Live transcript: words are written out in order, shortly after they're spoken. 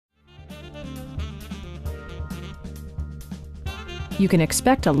You can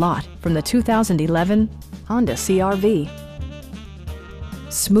expect a lot from the 2011 Honda CR-V.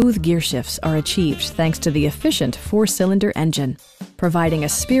 Smooth gear shifts are achieved thanks to the efficient 4-cylinder engine, providing a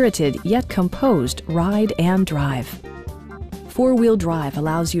spirited yet composed ride and drive. 4-wheel drive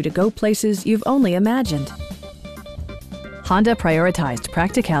allows you to go places you've only imagined. Honda prioritized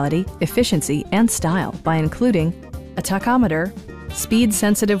practicality, efficiency, and style by including a tachometer,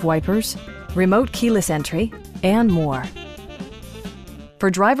 speed-sensitive wipers, remote keyless entry, and more. For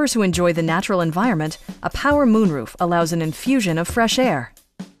drivers who enjoy the natural environment, a power moonroof allows an infusion of fresh air.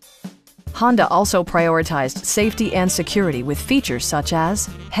 Honda also prioritized safety and security with features such as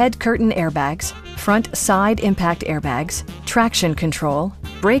head curtain airbags, front side impact airbags, traction control,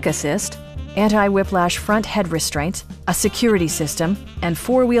 brake assist, anti-whiplash front head restraints, a security system, and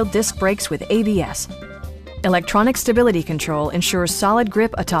 4-wheel disc brakes with ABS. Electronic stability control ensures solid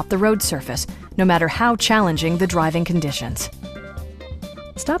grip atop the road surface, no matter how challenging the driving conditions.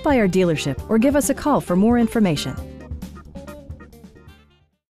 Stop by our dealership or give us a call for more information.